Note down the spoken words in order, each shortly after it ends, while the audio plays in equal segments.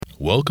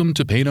Welcome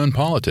to Payne on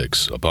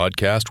Politics, a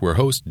podcast where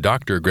host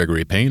Dr.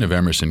 Gregory Payne of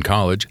Emerson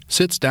College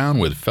sits down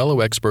with fellow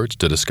experts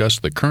to discuss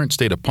the current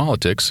state of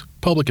politics,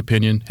 public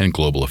opinion, and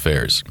global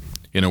affairs.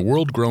 In a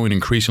world growing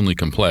increasingly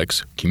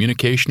complex,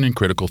 communication and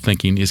critical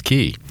thinking is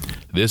key.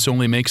 This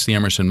only makes the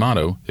Emerson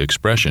motto,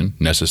 expression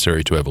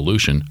necessary to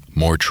evolution,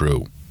 more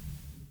true.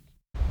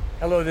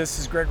 Hello, this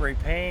is Gregory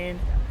Payne,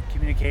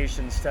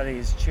 Communication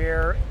Studies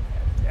Chair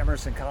at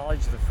Emerson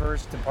College, the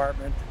first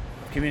department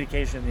of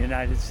communication in the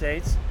United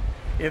States.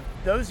 If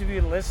those of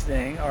you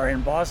listening are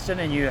in Boston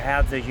and you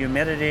have the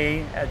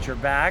humidity at your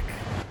back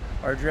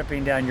or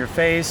dripping down your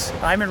face,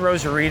 I'm in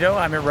Rosarito.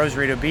 I'm at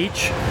Rosarito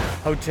Beach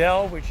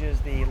Hotel, which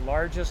is the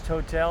largest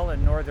hotel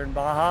in northern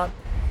Baja.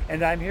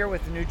 And I'm here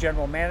with the new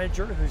general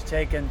manager who's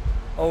taken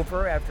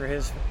over after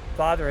his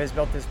father has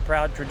built this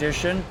proud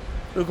tradition,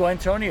 Hugo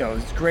Antonio.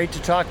 It's great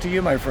to talk to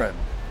you, my friend.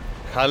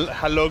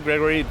 Hello,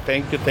 Gregory.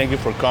 Thank you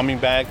for coming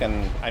back,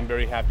 and I'm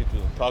very happy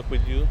to talk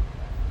with you.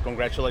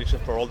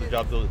 Congratulations for all the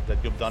job that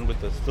you've done with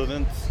the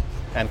students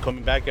and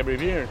coming back every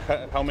year.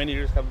 How many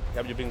years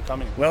have you been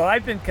coming? Well,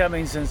 I've been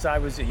coming since I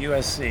was at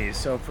USC,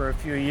 so for a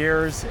few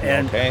years.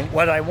 And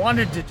What I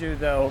wanted to do,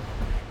 though,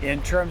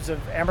 in terms of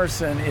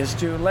Emerson, is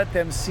to let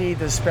them see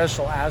the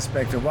special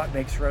aspect of what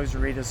makes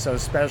Rosarito so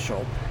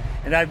special.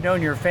 And I've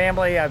known your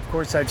family. Of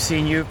course, I've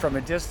seen you from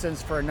a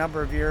distance for a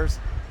number of years,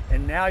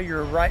 and now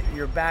you're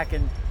back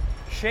in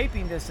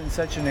shaping this in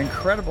such an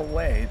incredible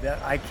way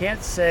that I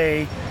can't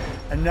say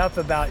enough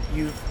about.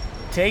 You've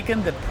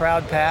taken the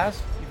proud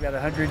past. You've got a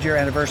 100-year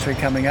anniversary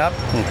coming up,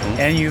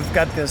 and you've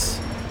got this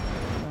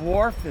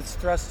wharf that's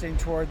thrusting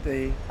toward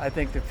the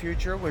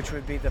future, which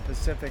would be the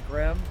Pacific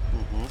Rim.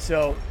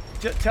 So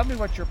tell me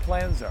what your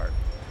plans are.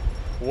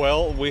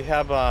 Well, we've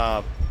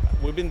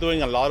been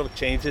doing a lot of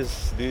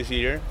changes this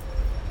year.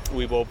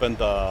 We've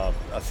opened a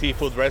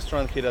seafood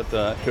restaurant here at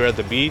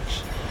the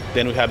beach.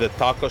 Then we have the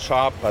taco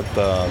shop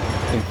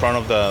in front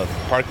of the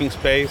parking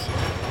space.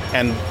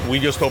 And we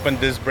just opened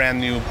this brand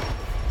new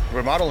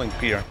remodeling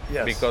pier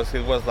because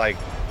it was like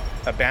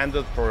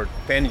abandoned for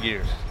 10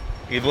 years.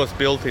 It was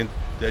built in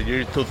the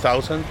year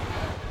 2000,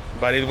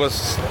 but it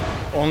was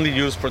only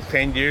used for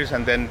 10 years,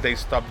 and then they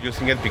stopped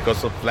using it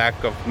because of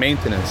lack of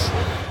maintenance.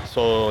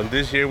 So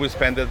this year we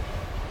spent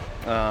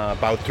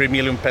about 3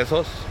 million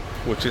pesos,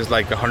 which is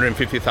like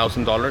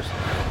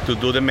 $150,000 to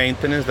do the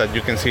maintenance. That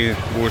you can see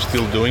we're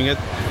still doing it,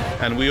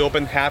 and we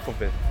opened half of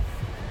it.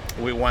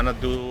 We want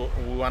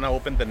to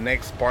open the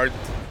next part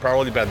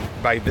probably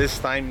by this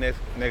time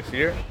next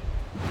year.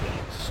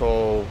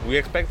 So we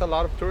expect a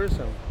lot of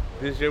tourism.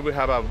 This year we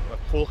have a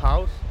full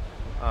house.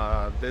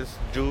 This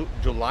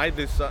July,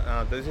 this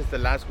is the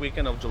last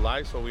weekend of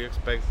July, so we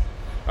expect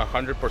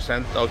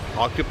 100%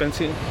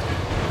 occupancy.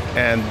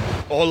 And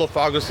all of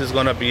August is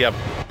going to be a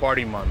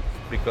party month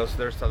because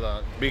there's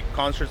a big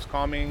concerts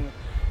coming.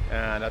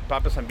 And at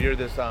Papas and Beer,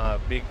 there's a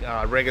big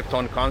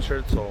reggaeton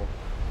concert. So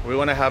we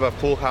want to have a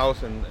full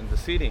house in the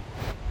city.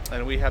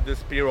 And we have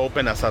this pier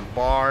open as a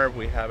bar.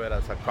 We have it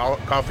as a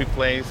coffee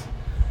place.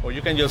 Or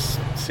you can just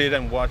sit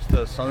and watch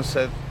the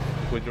sunset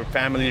with your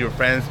family, your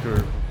friends,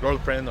 your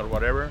girlfriend, or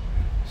whatever.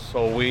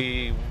 So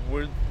we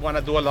want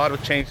to do a lot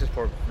of changes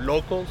for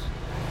locals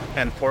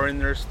and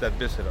foreigners that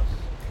visit us.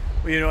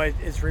 Well, you know,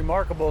 it's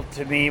remarkable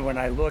to me when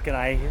I look and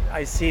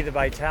I see the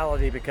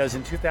vitality, because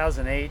in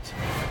 2008,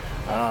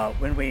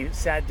 when we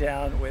sat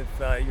down with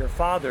your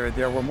father,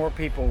 there were more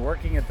people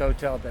working at the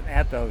hotel than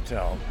at the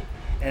hotel.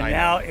 And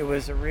now it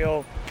was a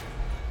real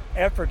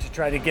effort to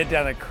try to get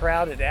down a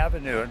crowded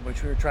avenue in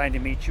which we were trying to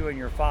meet you and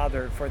your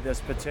father for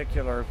this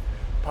particular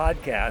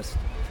podcast.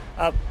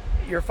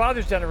 Your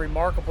father's done a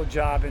remarkable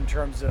job in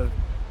terms of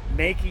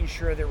making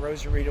sure that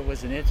Rosarito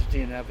was an entity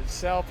in and of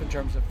itself, in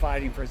terms of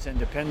fighting for its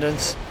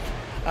independence.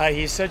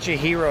 He's such a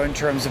hero in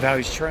terms of how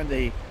he's turned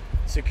the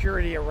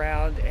security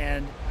around,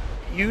 and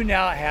you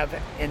now have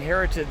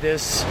inherited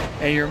this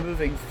and you're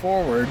moving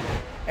forward.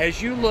 As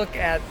you look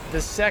at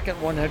the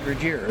second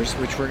 100 years,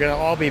 which we're going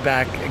to all be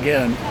back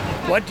again,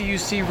 what do you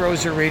see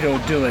Rosarito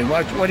doing?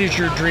 What is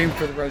your dream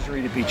for the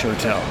Rosarito Beach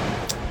Hotel?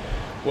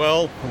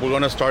 Well, we're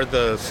going to start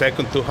the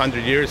second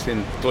 200 years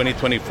in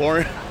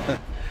 2024,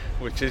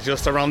 which is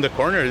just around the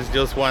corner. It's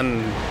just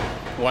one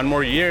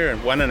more year,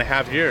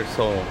 1.5 years.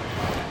 So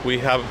we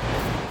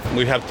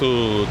have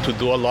to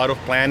do a lot of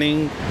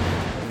planning.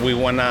 We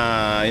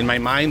wanna, in my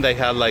mind, I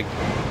have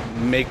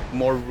make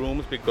more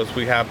rooms, because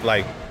we have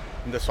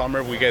in the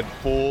summer we get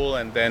full,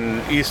 and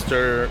then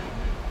Easter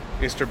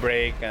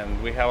break,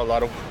 and we have a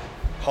lot of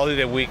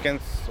holiday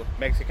weekends,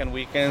 Mexican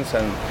weekends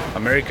and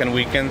American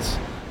weekends.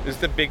 It's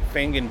the big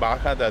thing in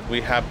Baja that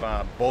we have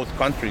both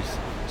countries.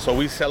 So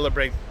we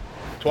celebrate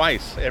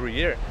twice every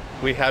year.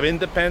 We have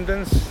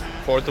Independence,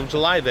 4th of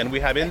July, then we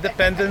have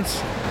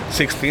Independence,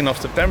 16th of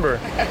September.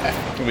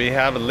 We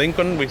have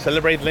Lincoln, we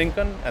celebrate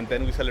Lincoln, and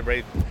then we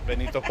celebrate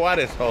Benito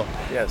Juarez.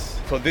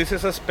 So this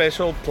is a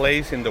special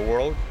place in the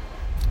world.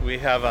 We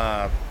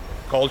have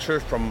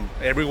cultures from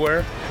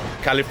everywhere.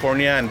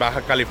 California and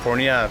Baja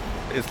California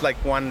is like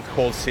one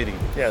whole city.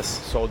 Yes.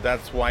 So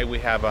that's why we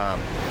have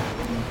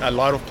a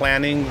lot of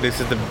planning. This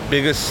is the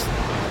biggest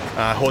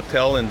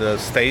hotel in the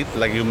state,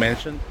 like you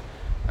mentioned.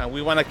 And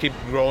we want to keep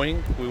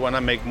growing. We want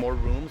to make more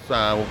rooms,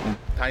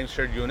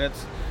 timeshare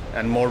units,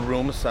 and more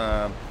rooms.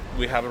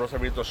 We have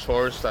Rosarito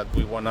Shores that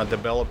we want to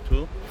develop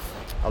too,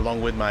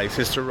 along with my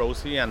sister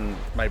Rosie and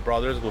my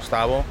brothers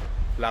Gustavo,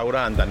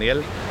 Laura, and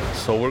Daniel.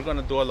 So we're going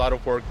to do a lot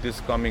of work this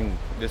coming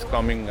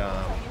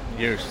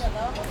years.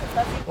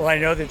 Well, I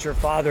know that your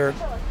father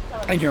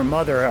and your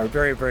mother are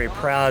very, very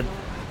proud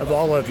of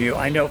all of you.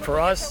 I know for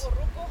us,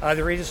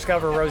 the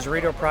Rediscover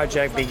Rosarito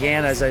project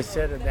began, as I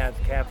said, in that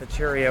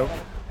cafeteria.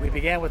 We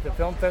began with the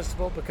film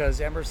festival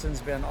because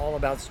Emerson's been all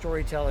about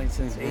storytelling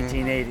since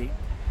 1880.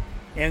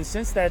 And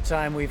since that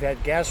time, we've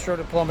had gastro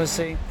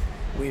diplomacy,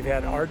 we've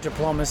had art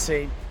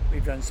diplomacy,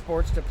 we've done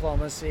sports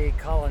diplomacy.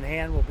 Colin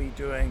Hand will be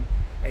doing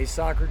a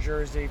soccer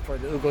jersey for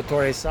the Hugo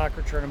Torres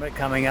soccer tournament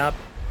coming up.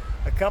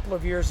 A couple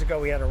of years ago,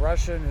 we had a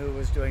Russian who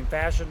was doing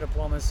fashion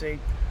diplomacy.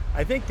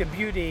 I think the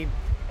beauty,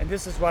 and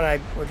this is what I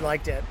would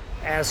like to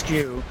ask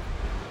you,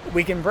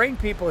 we can bring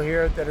people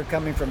here that are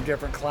coming from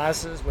different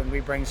classes. When we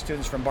bring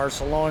students from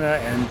Barcelona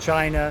and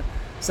China,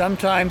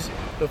 sometimes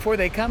before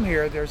they come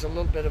here, there's a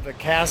little bit of a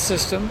caste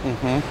system.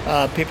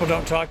 People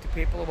don't talk to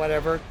people or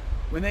whatever.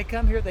 When they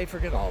come here, they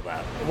forget all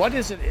that. What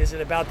is it? Is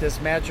it about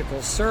this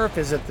magical surf?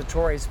 Is it the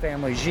Torres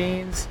family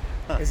genes?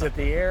 Is it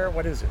the air?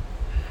 What is it?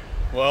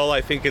 Well,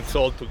 I think it's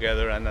all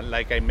together. And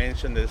like I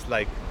mentioned, it's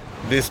like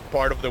this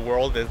part of the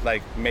world is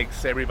like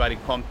makes everybody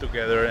come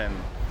together and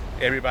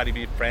everybody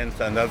be friends.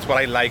 And that's what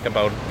I like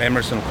about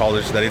Emerson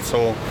College, that it's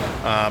so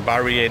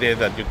variated,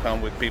 that you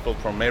come with people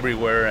from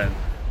everywhere, and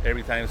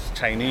every time it's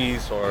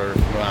Chinese or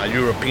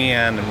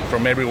European and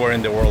from everywhere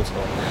in the world.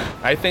 So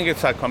I think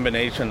it's a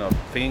combination of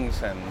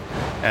things,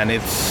 and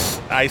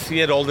I see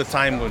it all the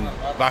time in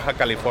Baja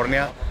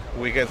California.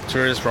 We get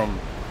tourists from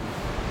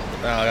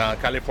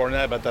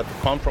California, but that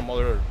come from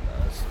other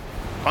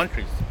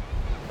countries,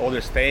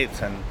 other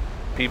states, and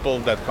people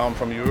that come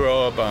from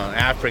Europe,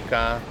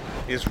 Africa,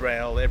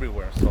 Israel,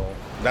 everywhere. So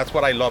that's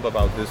what I love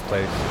about this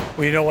place.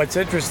 Well, you know what's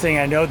interesting?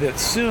 I know that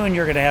soon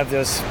you're going to have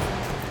this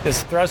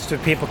thrust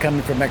of people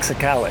coming from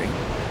Mexicali,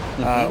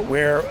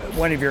 where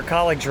one of your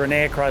colleagues,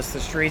 Renee, across the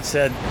street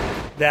said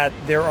that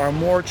there are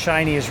more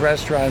Chinese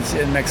restaurants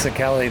in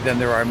Mexicali than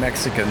there are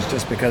Mexicans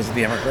just because of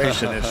the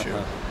immigration issue.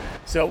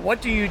 So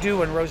what do you do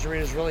when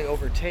Rosarito is really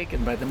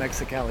overtaken by the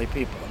Mexicali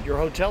people? Your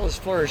hotel is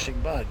flourishing,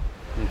 but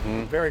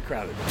very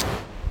crowded.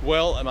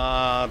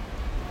 Well,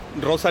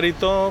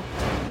 Rosarito,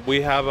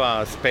 we have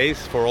a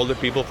space for all the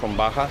people from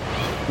Baja,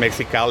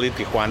 Mexicali,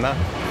 Tijuana,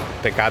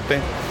 Tecate,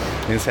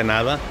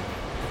 Ensenada.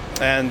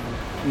 And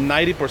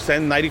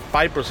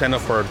 95%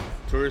 of our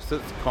tourists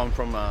come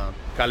from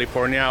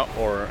California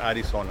or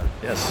Arizona.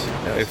 Yes.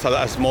 It's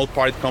a small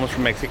part comes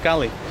from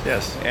Mexicali.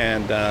 Yes.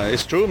 And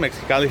it's true,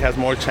 Mexicali has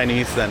more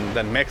Chinese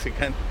than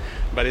Mexican,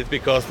 but it's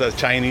because the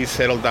Chinese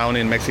settled down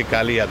in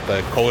Mexicali at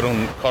the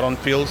cotton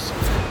fields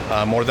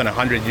more than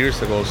 100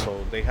 years ago,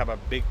 so they have a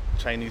big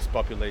Chinese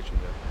population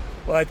there.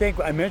 Well, I think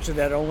I mentioned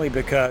that only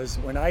because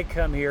when I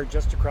come here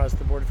just across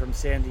the border from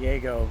San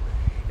Diego,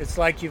 it's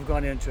like you've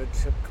gone into a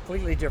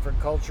completely different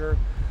culture.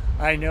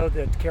 I know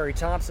that Carrie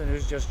Thompson,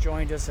 who's just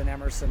joined us, an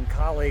Emerson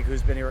colleague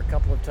who's been here a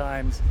couple of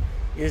times,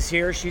 is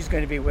here. She's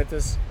going to be with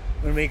us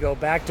when we go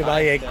back to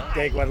Valle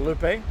de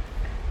Guadalupe.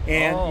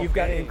 And you've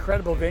got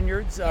incredible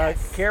vineyards.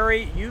 Yes.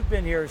 Carrie, you've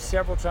been here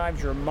several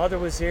times. Your mother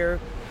was here.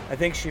 I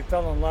think she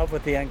fell in love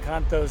with the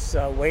Encantos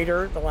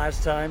waiter the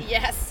last time.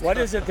 Yes. What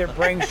is it that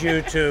brings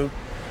you to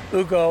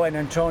Hugo and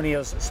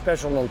Antonio's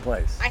special little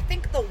place? I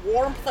think the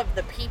warmth of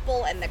the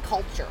people and the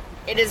culture.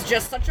 It is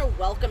just such a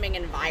welcoming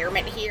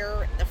environment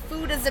here. The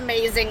food is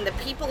amazing. The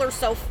people are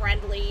so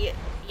friendly.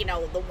 You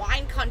know, the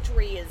wine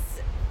country is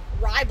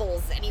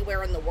rivals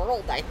anywhere in the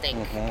world, I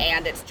think.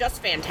 And it's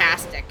just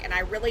fantastic. And I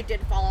really did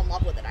fall in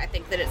love with it. I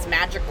think that it's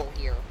magical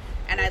here.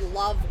 And I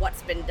love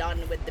what's been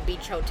done with the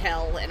beach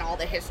hotel and all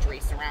the history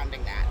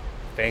surrounding that.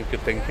 Thank you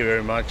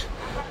very much.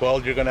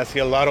 Well, you're gonna see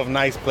a lot of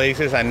nice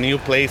places and new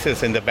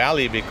places in the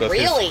valley because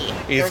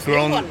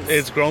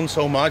it's grown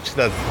so much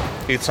that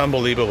it's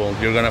unbelievable.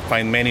 You're gonna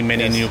find many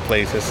new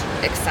places.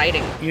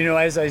 Exciting. You know,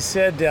 as I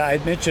said, I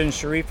mentioned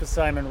Sharifa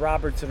Simon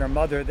Roberts and her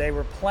mother. They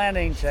were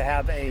planning to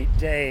have a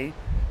day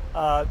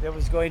that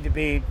was going to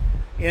be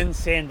in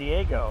San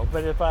Diego.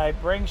 But if I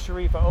bring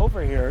Sharifa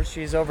over here,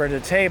 she's over at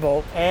a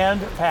table,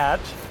 and Pat.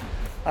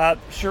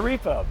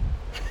 Sharifa,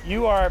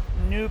 you are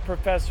a new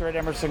professor at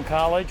Emerson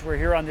College. We're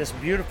here on this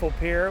beautiful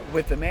pier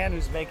with the man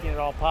who's making it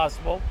all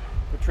possible,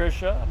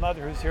 Patricia, a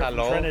mother who's here from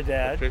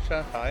Trinidad.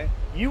 Patricia, hi.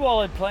 You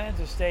all had planned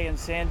to stay in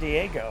San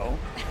Diego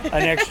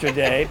an extra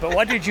day, but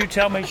what did you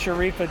tell me,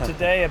 Sharifa,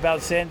 today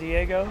about San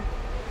Diego?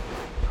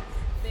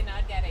 They're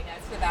not getting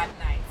us for that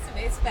night, so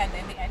we're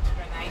spending the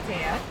extra night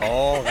here.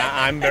 Oh,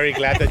 I'm very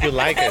glad that you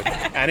like it.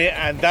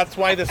 And that's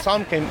why the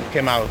sun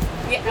came out.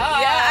 Yeah.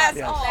 Yes.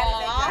 Yes. That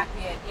is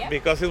exactly it. Yep.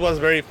 because it was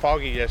very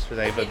foggy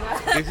yesterday. But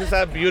this is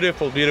a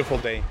beautiful, beautiful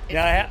day.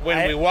 Now,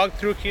 When we walked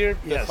through here,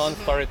 the Yes. sun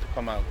started to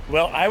come out.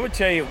 Well, I would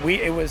tell you,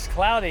 it was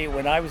cloudy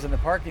when I was in the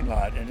parking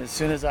lot, and as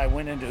soon as I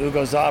went into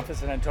Hugo's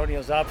office and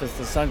Antonio's office,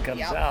 the sun comes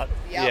Yep. out.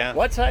 Yep. Yeah.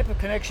 What type of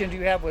connection do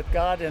you have with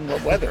God and the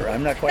weather?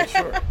 I'm not quite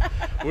sure.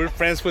 We're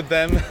friends with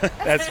them.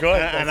 That's good.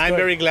 And that's I'm good.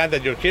 very glad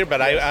that you're here,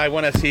 but I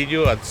want to see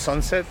you at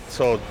sunset,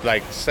 so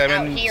like Out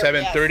 7, here,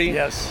 7:30.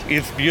 yes.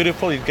 It's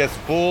beautiful. It gets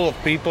full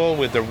of people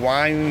with their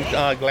wine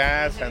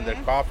glass and their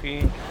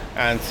coffee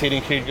and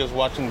sitting here just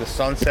watching the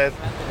sunset.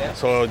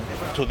 So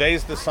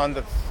today's the sun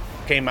that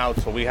came out,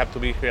 so we have to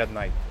be here at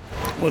night.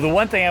 Well, the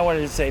one thing I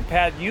wanted to say,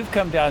 Pat, you've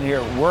come down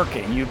here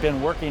working. You've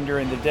been working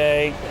during the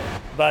day,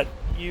 but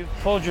you've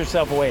pulled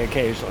yourself away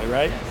occasionally,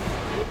 right?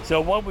 So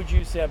what would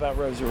you say about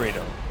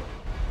Rosarito?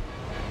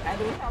 I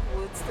don't have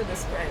words to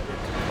describe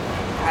it.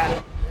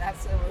 And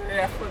that's a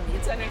rare for me.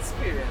 It's an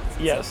experience.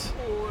 It's Yes.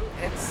 a whole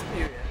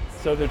experience.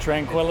 So the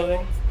tranquility?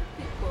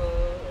 The people,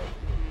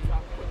 the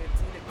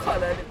tranquility, the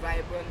color, the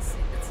vibrancy.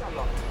 It's a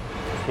lot.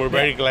 We're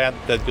very glad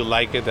that you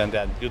like it and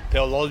that you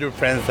tell all your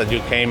friends that you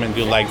came and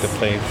you like the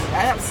place.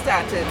 I have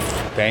started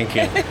Thank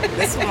you.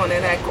 this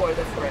morning. I called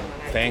a friend.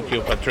 And I Thank told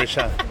you, her.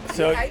 Patricia.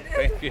 So I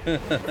did. Thank you.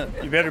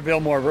 you better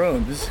build more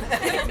rooms.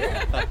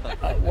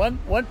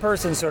 One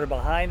person sort of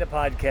behind the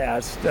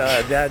podcast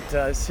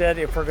that said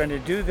if we're going to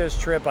do this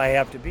trip, I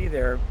have to be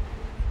there,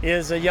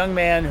 is a young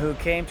man who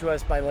came to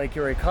us by Lake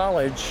Erie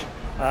College.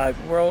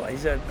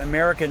 He's an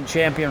American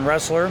champion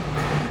wrestler.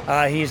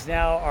 He's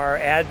now our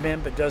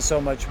admin, but does so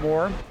much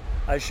more.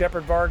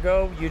 Shepard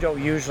Vargo, you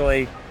don't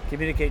usually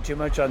communicate too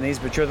much on these,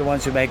 but you're the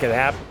ones who make it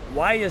happen.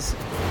 Why is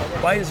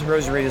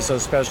Rosarito so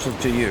special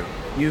to you?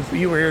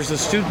 You were here as a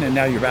student and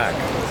now you're back.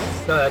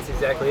 No, that's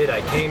exactly it.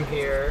 I came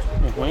here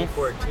in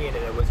 2014, and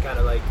it was kind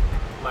of like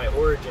my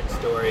origin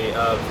story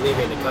of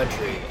leaving the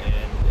country.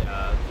 And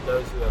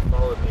those who have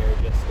followed me are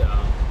just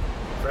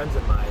friends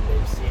of mine.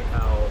 They've seen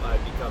how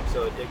I've become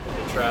so addicted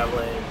to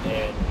traveling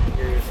and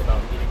curious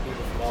about meeting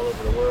people from all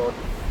over the world.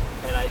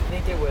 And I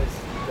think it was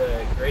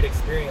the great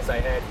experience I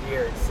had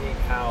here and seeing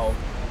how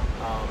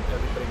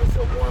everybody was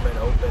so warm and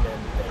open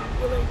and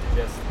willing to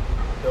just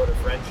build a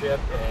friendship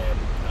and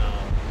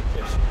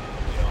just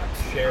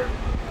share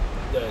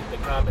the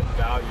common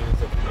values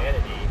of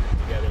humanity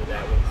together.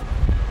 That was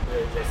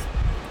really just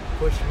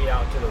pushed me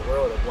out to the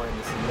world of wanting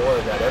to see more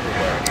of that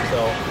everywhere. So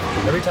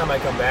every time I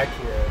come back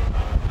here,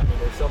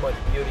 there's so much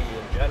beauty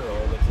in general,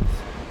 which is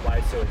why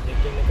it's so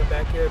addicting to come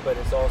back here, but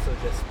it's also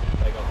just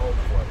like a home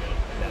for me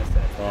in that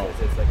sense,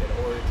 because it's like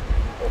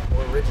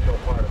an original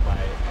part of my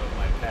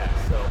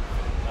past. So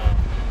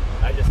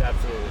I just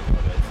absolutely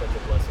love it. It's such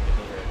a blessing to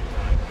be here every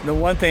time. The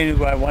one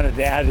thing I wanted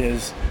to add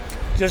is,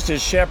 just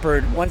as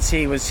Shepard, once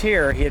he was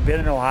here, he had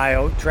been in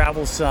Ohio,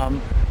 traveled some,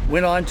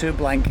 went on to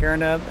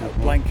Blanquerna,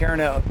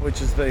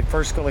 which is the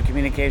first school of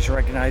communication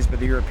recognized by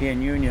the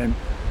European Union,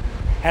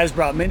 has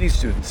brought many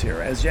students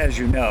here, as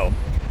you know.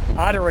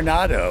 Ada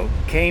Renato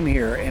came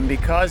here, and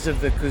because of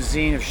the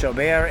cuisine of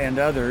Chaubert and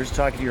others,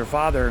 talking to your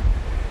father,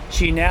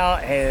 she now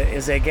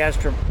is a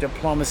gastro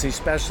diplomacy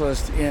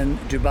specialist in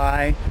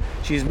Dubai.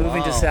 She's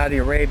moving to Saudi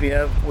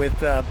Arabia with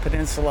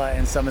Peninsula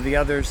and some of the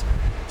others.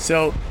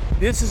 So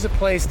this is a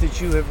place that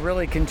you have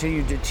really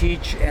continued to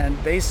teach,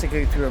 and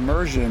basically through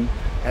immersion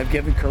have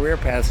given career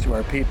paths to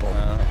our people.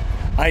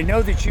 I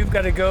know that you've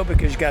got to go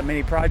because you've got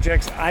many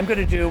projects. I'm going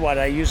to do what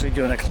I usually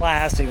do in a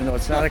class, even though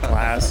it's not a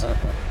class.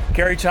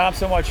 Carrie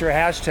Thompson, what's your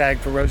hashtag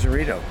for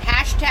Rosarito?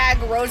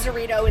 Hashtag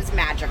Rosarito is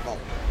magical.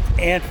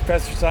 And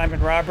Professor Simon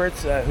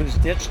Roberts, who's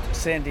ditched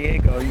San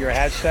Diego, your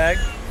hashtag?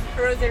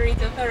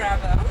 Rosarito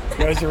forever.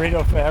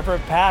 Rosarito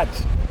forever. Pat,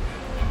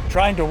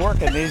 trying to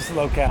work in these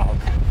locales.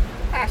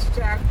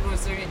 Hashtag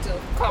Rosarito,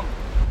 come.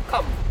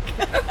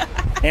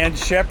 And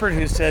Shepard,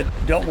 who said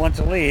don't want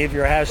to leave,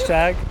 your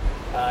hashtag?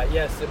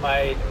 Yes,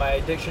 my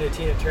addiction to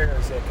Tina Turner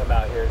is going to come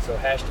out here, so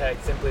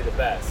hashtag simply the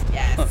best.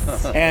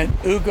 Yes. And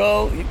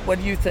Hugo, what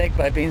do you think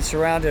by being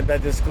surrounded by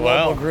this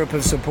global group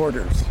of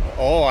supporters?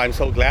 Oh, I'm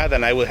so glad,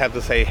 and I would have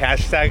to say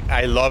hashtag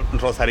I love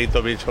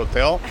Rosarito Beach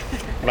Hotel,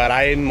 but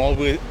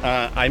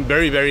I'm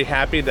very, very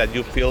happy that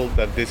you feel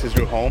that this is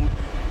your home,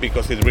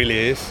 because it really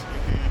is,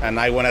 and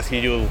I want to see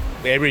you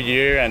every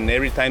year, and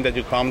every time that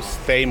you come,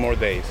 stay more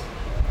days,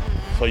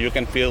 so you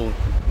can feel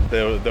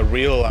the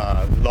real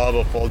love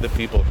of all the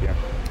people here.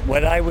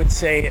 What I would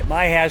say,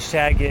 my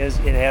hashtag is,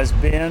 it has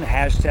been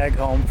hashtag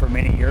home for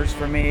many years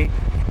for me.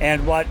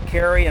 And what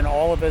Carrie and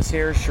all of us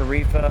here,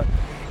 Sharifa,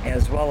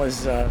 as well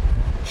as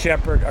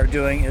Shepard, are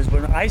doing is,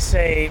 when I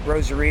say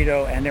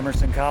Rosarito and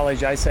Emerson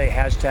College, I say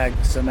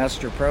hashtag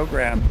semester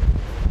program.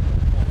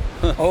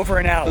 Over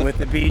and out with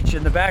the beach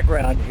in the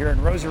background here in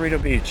Rosarito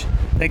Beach.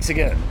 Thanks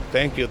again.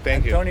 Thank you.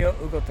 Antonio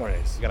Hugo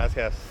Torres.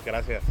 Gracias.